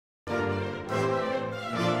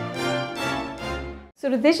So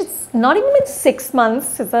Ritesh, it's not even been 6 months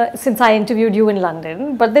since I interviewed you in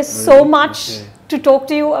London, but there's so much to talk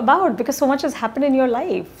to you about because so much has happened in your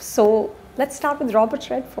life. So let's start with Robert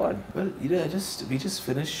Redford. Well, we just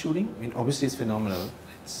finished shooting. I mean, obviously it's phenomenal.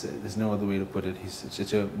 There's no other way to put it. He's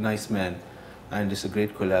such a nice man and just a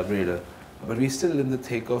great collaborator. But we're still in the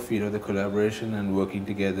thick of the collaboration and working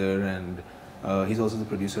together. And he's also the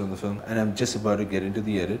producer on the film. And I'm just about to get into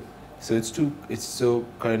the edit. So it's so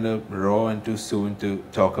kind of raw and too soon to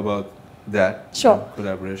talk about that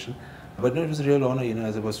collaboration. But no, it was a real honor,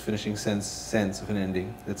 as I was finishing Sense of an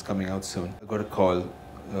Ending that's coming out soon. I got a call,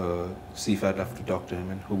 see if I'd love to talk to him,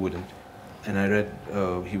 and who wouldn't. And I read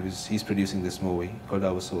he's producing this movie called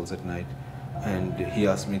Our Souls at Night, and he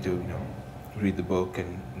asked me to read the book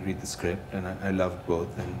and read the script, and I loved both,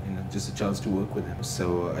 and just a chance to work with him.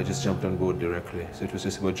 So I just jumped on board directly. So it was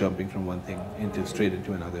just about jumping from one thing straight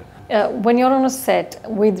into another. When you're on a set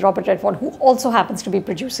with Robert Redford, who also happens to be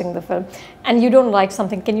producing the film, and you don't like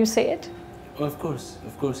something, can you say it? Oh, of course.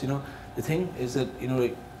 The thing is that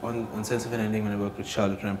like on Sense of an Ending, when I worked with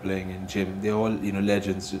Charlotte Rampling and Jim, they're all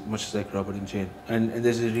legends, much like Robert and Jane. And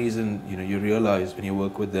there's a reason you realize when you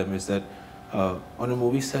work with them is that on a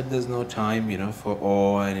movie set there's no time for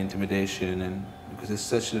awe and intimidation, and because there's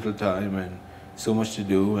such little time and so much to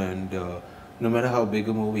do, and no matter how big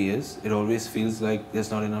a movie is, it always feels like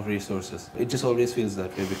there's not enough resources. It just always feels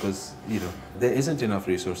that way because there isn't enough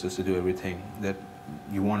resources to do everything that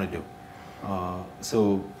you want to do.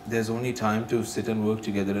 So there's only time to sit and work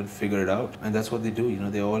together and figure it out, and that's what they do.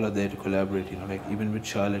 They all are there to collaborate. Like even with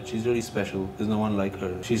Charlotte, she's really special. There's no one like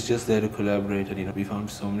her. She's just there to collaborate, and we found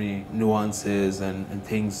so many nuances and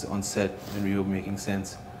things on set when we were making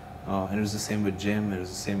sense. And it was the same with Jim. It was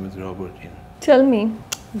the same with Robert. Tell me,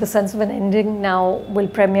 The Sense of an Ending now will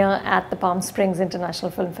premiere at the Palm Springs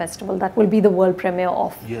International Film Festival. That will be the world premiere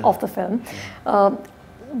of the film.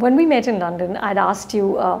 When we met in London, I'd asked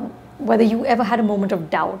you whether you ever had a moment of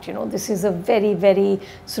doubt. This is a very, very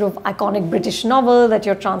sort of iconic British novel that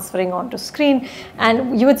you're transferring onto screen.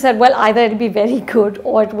 And you had said, well, either it'll be very good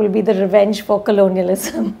or it will be the revenge for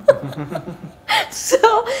colonialism.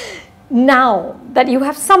 So now that you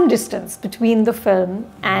have some distance between the film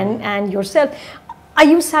and yourself, are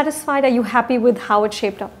you satisfied? Are you happy with how it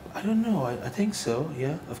shaped up? I don't know. I think so,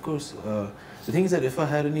 yeah, of course. The thing is that if I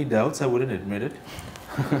had any doubts, I wouldn't admit it.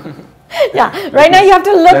 Yeah, right now you have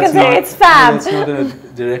to look and say it's fab. It's not a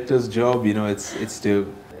director's job,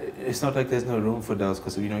 it's not like there's no room for doubts,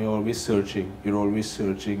 because you're always searching. You're always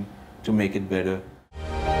searching to make it better.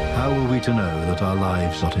 How are we to know that our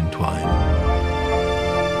lives not entwine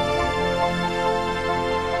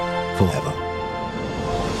forever?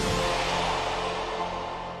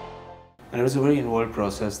 And it was a very involved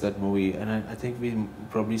process, that movie, and I think we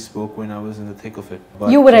probably spoke when I was in the thick of it.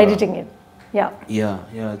 But, you were editing it. Yeah.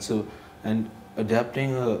 Yeah. So, and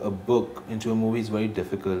adapting a book into a movie is very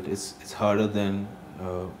difficult. It's harder than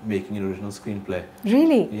making an original screenplay.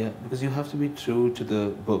 Really? Yeah, because you have to be true to the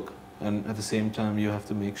book, and at the same time you have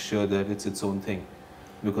to make sure that it's its own thing,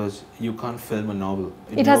 because you can't film a novel.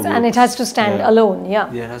 It has to stand alone.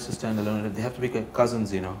 Yeah. Yeah, it has to stand alone. They have to be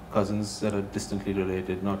cousins, cousins that are distantly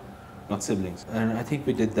related, not siblings. And I think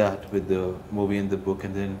we did that with the movie and the book.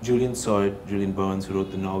 And then Julian saw it, Julian Barnes, who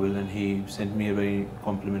wrote the novel, and he sent me a very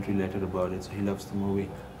complimentary letter about it. So he loves the movie.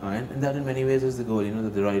 And that in many ways is the goal,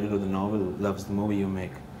 that the writer of the novel loves the movie you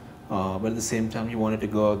make. But at the same time, you want it to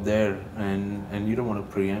go out there, and you don't want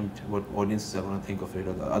to preempt what audiences are going to think of it,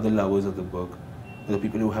 or the other lovers of the book, or the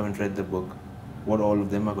people who haven't read the book, what all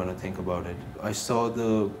of them are going to think about it. I saw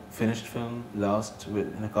the finished film last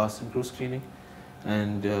in a cast and crew screening,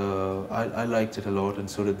 and I liked it a lot, and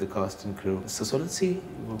so did the cast and crew. So let's see.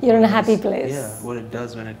 You're in a happy place. Yeah, what it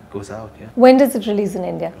does when it goes out, yeah. When does it release in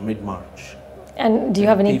India? Mid-March. And do you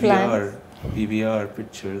have any plans? PVR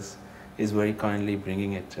Pictures is very kindly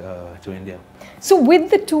bringing it to India. So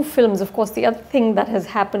with the two films, of course, the other thing that has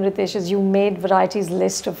happened, Ritesh, is you made Variety's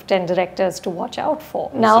list of 10 directors to watch out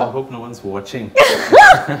for. Now, so I hope no one's watching.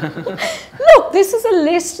 Look, this is a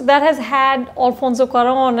list that has had Alfonso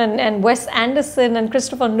Cuarón and Wes Anderson and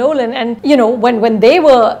Christopher Nolan, and when they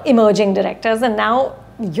were emerging directors, and now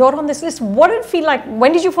you're on this list. What did it feel like?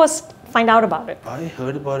 When did you first find out about it? I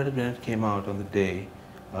heard about it when it came out on the day.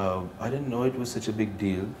 I didn't know it was such a big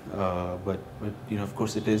deal, but of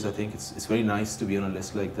course it is. I think it's very nice to be on a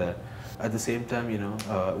list like that. At the same time,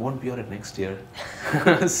 I won't be on it next year.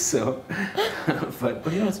 So, but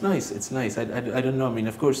it's nice. It's nice. I don't know. I mean,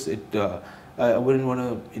 of course, I wouldn't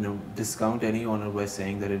want to discount any honor by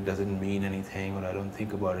saying that it doesn't mean anything or I don't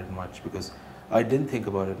think about it much, because I didn't think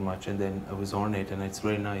about it much, and then I was on it, and it's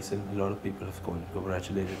very nice, and a lot of people have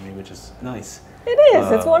congratulated me, which is nice. It is,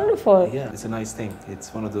 it's wonderful. Yeah, it's a nice thing.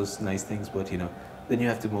 It's one of those nice things, but then you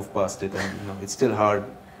have to move past it, and it's still hard.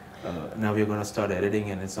 Now we're going to start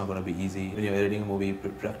editing, and it's not going to be easy. When you're editing a movie, you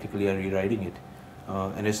practically are rewriting it,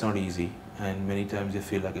 and it's not easy, and many times you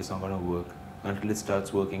feel like it's not going to work. Until it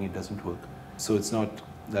starts working, it doesn't work. So it's not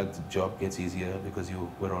that the job gets easier because you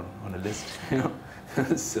were on a list,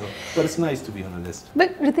 but it's nice to be on a list.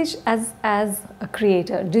 But Ritesh, as a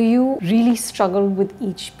creator, do you really struggle with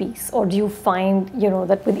each piece, or do you find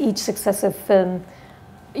that with each successive film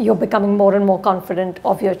you're becoming more and more confident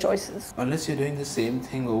of your choices? Unless you're doing the same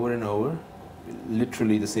thing over and over,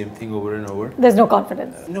 literally the same thing over and over, there's no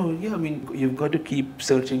confidence. No, yeah, I mean, you've got to keep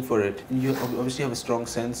searching for it. You obviously have a strong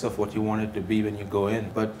sense of what you want it to be when you go in,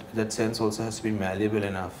 but that sense also has to be malleable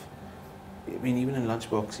enough. I mean, even in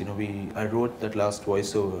Lunchbox, I wrote that last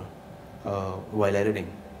voiceover while editing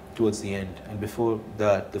towards the end, and before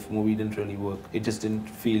that, the movie didn't really work. It just didn't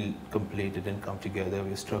feel complete, it didn't come together.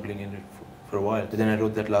 We were struggling in it for a while. But then I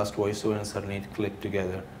wrote that last voiceover and suddenly it clicked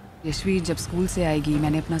together. Yashvi जब school से आएगी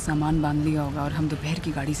मैंने अपना सामान बांध लिया होगा और हम दोपहर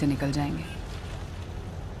की गाड़ी से निकल जाएंगे।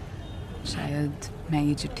 शायद मैं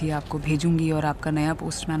ये चिट्ठी आपको भेजूंगी और आपका नया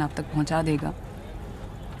पोस्टमैन आप तक पहुंचा देगा।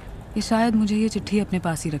 ये शायद मुझे ये चिट्ठी अपने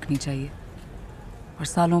पास ही रखनी चाहिए और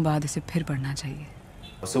सालों बाद इसे फिर पढ़ना चाहिए।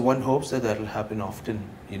 So one hopes that will happen often,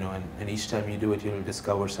 and each time you do it, you'll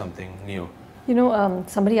discover something new.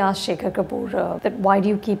 Somebody asked Shekhar Kapoor that why do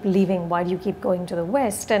you keep leaving, why do you keep going to the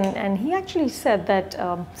West, and he actually said that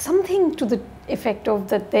something to the effect of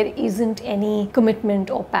that there isn't any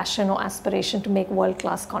commitment or passion or aspiration to make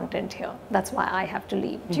world-class content here. That's why I have to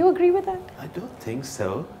leave. Do you agree with that? I don't think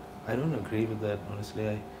so. I don't agree with that,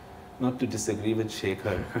 honestly. Not to disagree with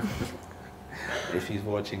Shekhar. If he's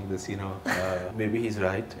watching this, maybe he's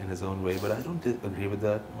right in his own way, but I don't agree with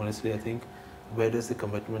that. Honestly, I think, where does the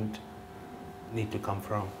commitment need to come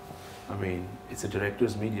from? I mean, it's a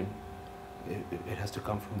director's medium. It has to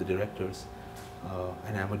come from the directors,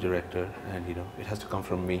 and I'm a director, and it has to come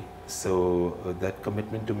from me. So that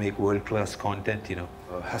commitment to make world-class content,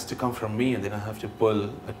 has to come from me, and then I have to pull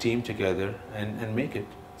a team together and make it.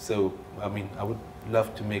 So I mean, I would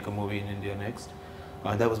love to make a movie in India next.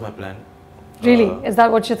 That was my plan. Really? Is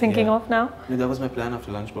that what you're thinking of now? No, that was my plan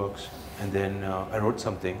after Lunchbox, and then I wrote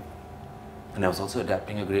something, and I was also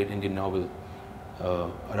adapting a great Indian novel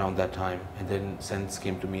around that time, and then Sense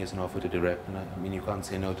came to me as an offer to direct, and I mean, you can't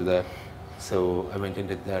say no to that. So I went and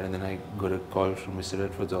did that, and then I got a call from Mr.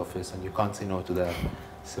 Redford's office, and you can't say no to that.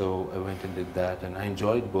 So I went and did that, and I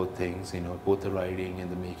enjoyed both things, both the writing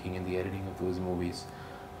and the making and the editing of those movies.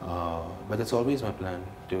 But it's always my plan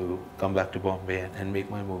to come back to Bombay and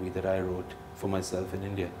make my movie that I wrote for myself in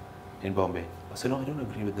India, in Bombay. So no, I don't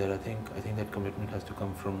agree with that. I think that commitment has to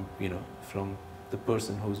come from, from the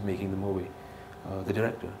person who's making the movie. The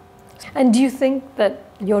director. And do you think that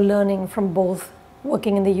you're learning from both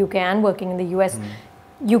working in the UK and working in the US,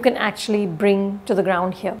 you can actually bring to the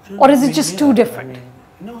ground here? Or is it just too different?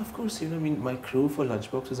 No, of course, my crew for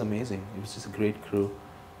Lunchbox is amazing. It was just a great crew.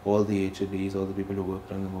 All the HLEs, all the people who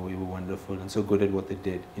worked on the movie were wonderful and so good at what they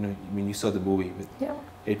did. You saw the movie.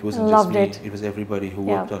 It wasn't just me, it was everybody who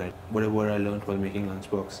worked on it. Whatever I learned while making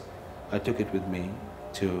Lunchbox, I took it with me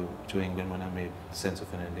to England when I made Sense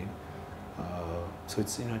of an Ending. So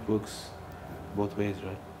it's, it works both ways,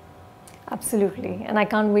 right? Absolutely, and I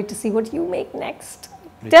can't wait to see what you make next.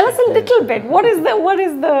 Tell us a little bit. What is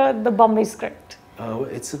the Bombay script?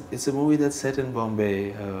 It's a movie that's set in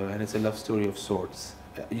Bombay, and it's a love story of sorts.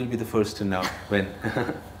 You'll be the first to know when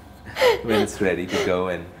when it's ready to go,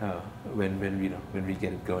 and when we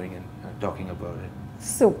get it going and talking about it.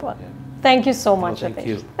 Super. Yeah. Thank you so much, Thank Ritesh.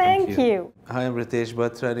 you. Thank you. Hi, I'm Ritesh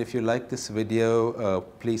Batra, and if you like this video,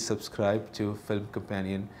 please subscribe to Film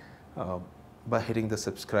Companion by hitting the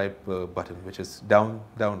subscribe button, which is down,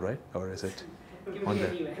 right? Or is it on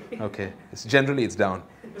there? Okay. Generally it's down.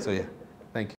 So yeah.